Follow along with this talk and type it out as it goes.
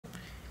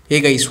Hey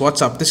guys,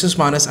 what's up? This is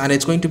Manas and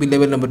it's going to be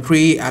level number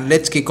 3, and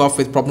let's kick off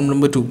with problem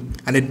number 2,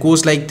 and it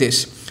goes like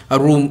this. A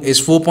room is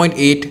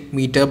 4.8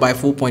 meter by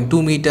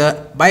 4.2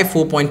 meter by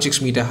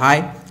 4.6 meter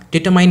high.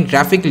 Determine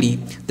graphically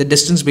the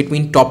distance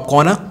between top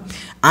corner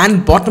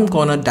and bottom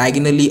corner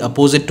diagonally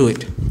opposite to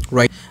it.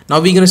 Right, now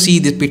we're going to see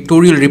the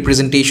pictorial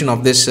representation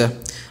of this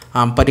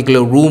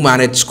particular room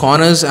and its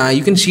corners.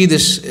 You can see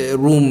this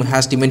room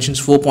has dimensions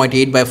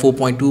 4.8 by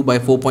 4.2 by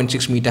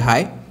 4.6 meter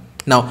high.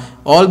 Now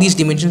all these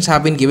dimensions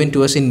have been given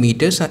to us in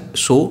meters,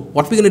 so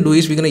what we're going to do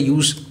is we're going to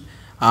use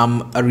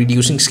a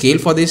reducing scale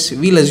for this.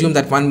 We'll assume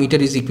that 1 meter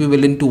is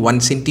equivalent to 1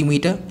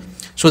 centimeter,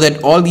 so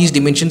that all these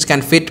dimensions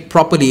can fit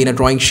properly in a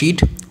drawing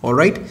sheet. All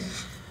right,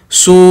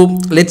 so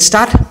let's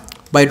start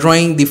by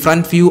drawing the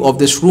front view of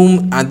this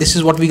room, and this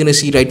is what we're going to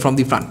see right from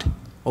the front.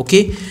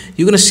 Okay,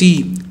 you're going to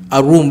see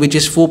a room which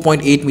is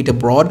 4.8 meter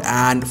broad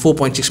and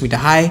 4.6 meter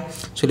high.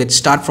 So let's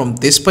start from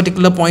this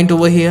particular point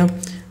over here.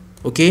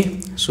 Okay,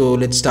 so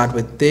let's start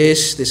with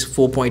this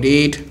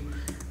 4.8,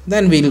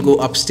 then we'll go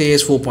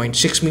upstairs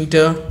 4.6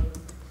 meter,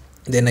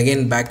 then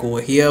again back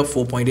over here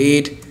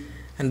 4.8,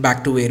 and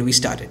back to where we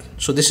started.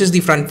 So this is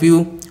the front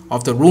view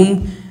of the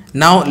room.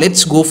 Now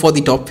let's go for the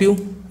top view.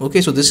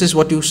 Okay, so this is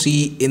what you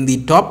see in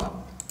the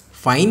top.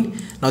 Fine.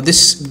 Now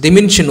this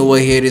dimension over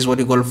here is what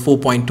you call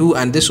 4.2,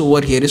 and this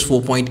over here is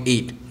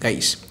 4.8,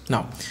 guys.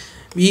 Now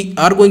we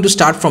are going to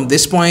start from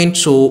this point,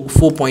 so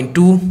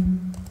 4.2.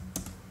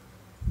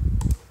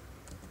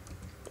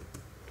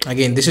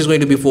 Again, this is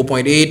going to be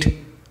 4.8,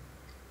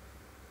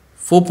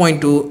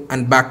 4.2,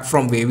 and back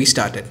from where we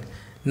started.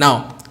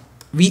 Now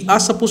we are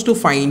supposed to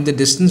find the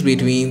distance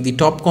between the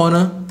top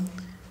corner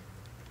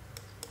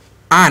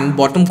and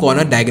bottom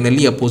corner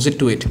diagonally opposite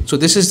to it. So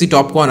this is the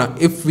top corner.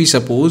 If we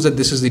suppose that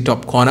this is the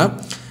top corner,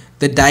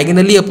 the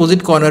diagonally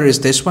opposite corner is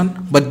this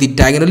one, but the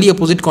diagonally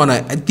opposite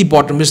corner at the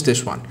bottom is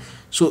this one.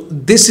 So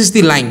this is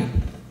the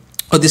line,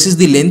 or this is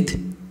the length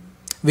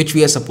which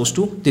we are supposed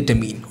to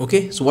determine.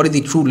 Okay, so what is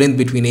the true length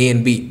between A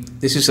and B?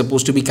 This is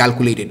supposed to be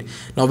calculated.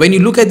 Now when you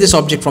look at this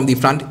object from the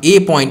front,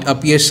 A point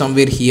appears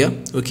somewhere here.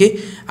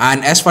 Okay,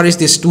 and as far as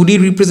this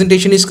 2D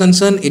representation is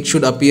concerned, it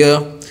should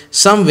appear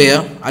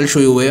somewhere. I'll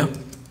show you where.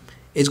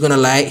 It's gonna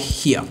lie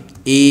here,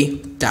 A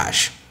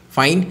dash.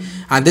 Fine,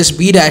 and this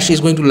B dash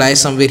is going to lie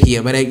somewhere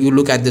here. When you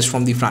look at this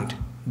from the front,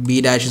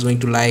 B dash is going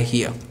to lie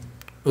here.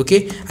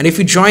 Okay, and if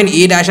you join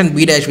A dash and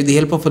B dash with the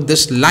help of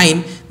this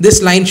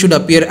line should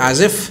appear as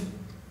if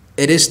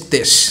it is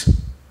this.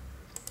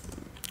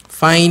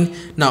 Fine.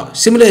 Now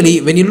similarly,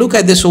 when you look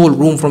at this whole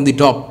room from the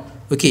top,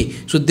 okay,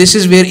 so this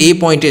is where A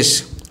point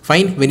is.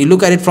 Fine, when you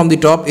look at it from the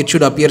top, it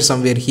should appear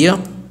somewhere here.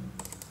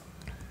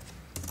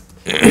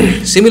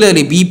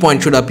 Similarly, B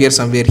point should appear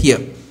somewhere here.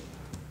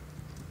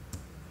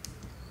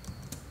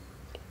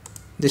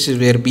 This is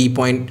where B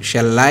point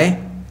shall lie,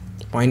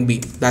 point B.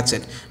 That's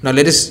it. Now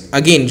let us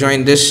again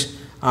join this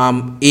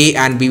A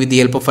and B with the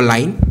help of a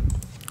line.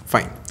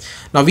 Fine.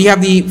 Now we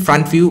have the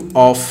front view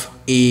of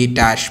A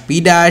dash B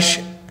dash,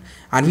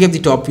 and we have the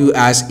top view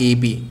as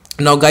AB.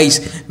 Now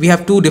guys, we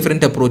have two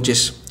different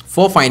approaches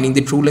for finding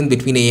the true length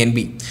between A and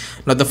B.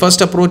 Now the first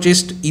approach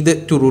is either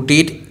to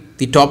rotate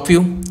the top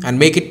view and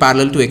make it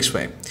parallel to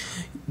XY.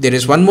 There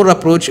is one more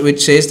approach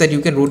which says that you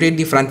can rotate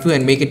the front view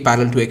and make it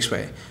parallel to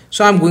XY.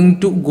 So I'm going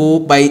to go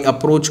by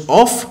approach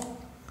of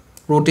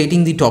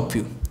rotating the top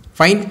view.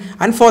 Fine,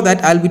 and for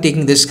that I'll be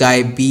taking this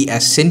guy B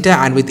as center,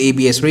 and with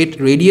AB as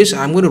radius,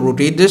 I'm going to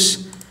rotate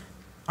this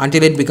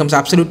until it becomes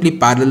absolutely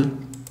parallel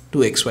to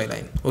XY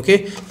line.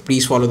 Okay,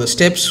 please follow the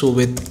steps. So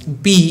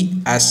with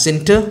B as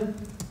center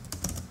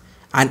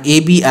and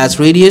AB as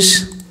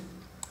radius,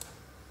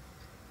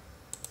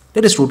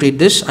 let us rotate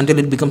this until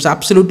it becomes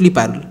absolutely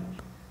parallel.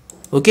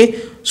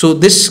 Okay, so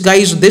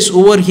this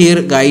over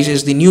here guys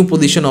is the new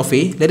position of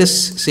A. Let us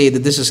say that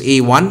this is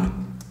A1.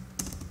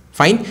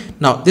 Fine.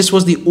 Now this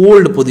was the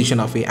old position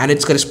of A, and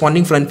its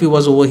corresponding front view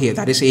was over here,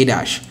 that is A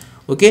dash.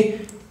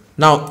 Okay,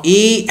 now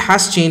A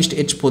has changed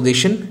its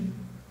position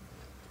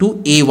to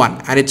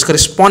A1, and its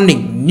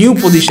corresponding new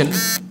position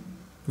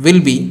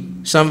will be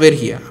somewhere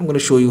here. I'm going to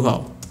show you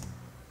how.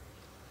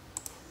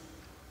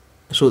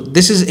 So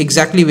this is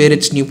exactly where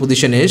its new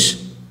position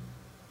is.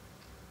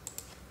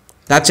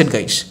 That's it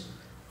guys.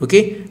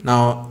 Okay,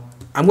 now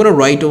I'm going to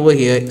write over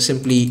here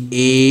simply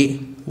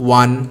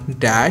A1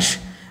 dash,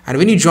 and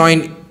when you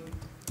join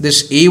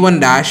this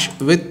A1 dash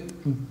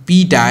with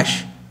B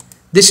dash,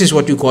 this is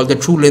what you call the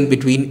true length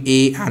between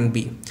A and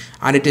B,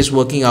 and it is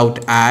working out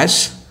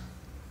as,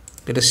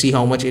 let us see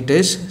how much it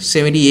is,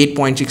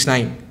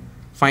 78.69.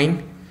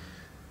 Fine,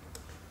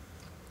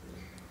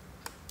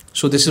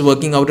 so this is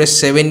working out as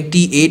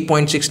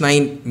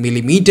 78.69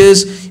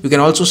 millimeters. You can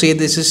also say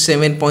this is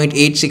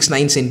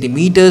 7.869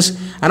 centimeters,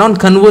 and on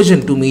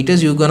conversion to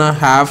meters you're gonna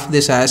have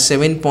this as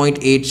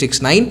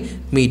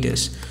 7.869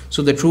 meters.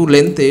 So the true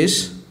length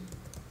is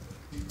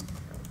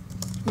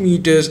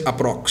meters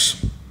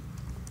approx.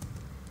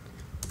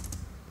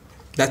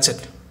 That's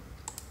it.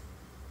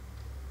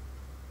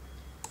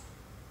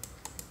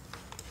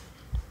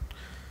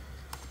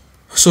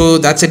 So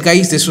that's it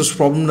guys, this was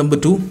problem number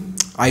 2.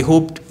 I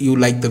hope you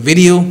like the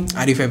video,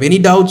 and if you have any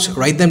doubts,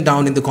 write them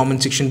down in the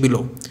comment section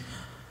below.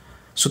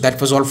 So that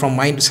was all from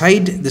my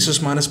side. This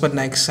is Manas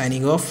Patnaik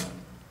signing off.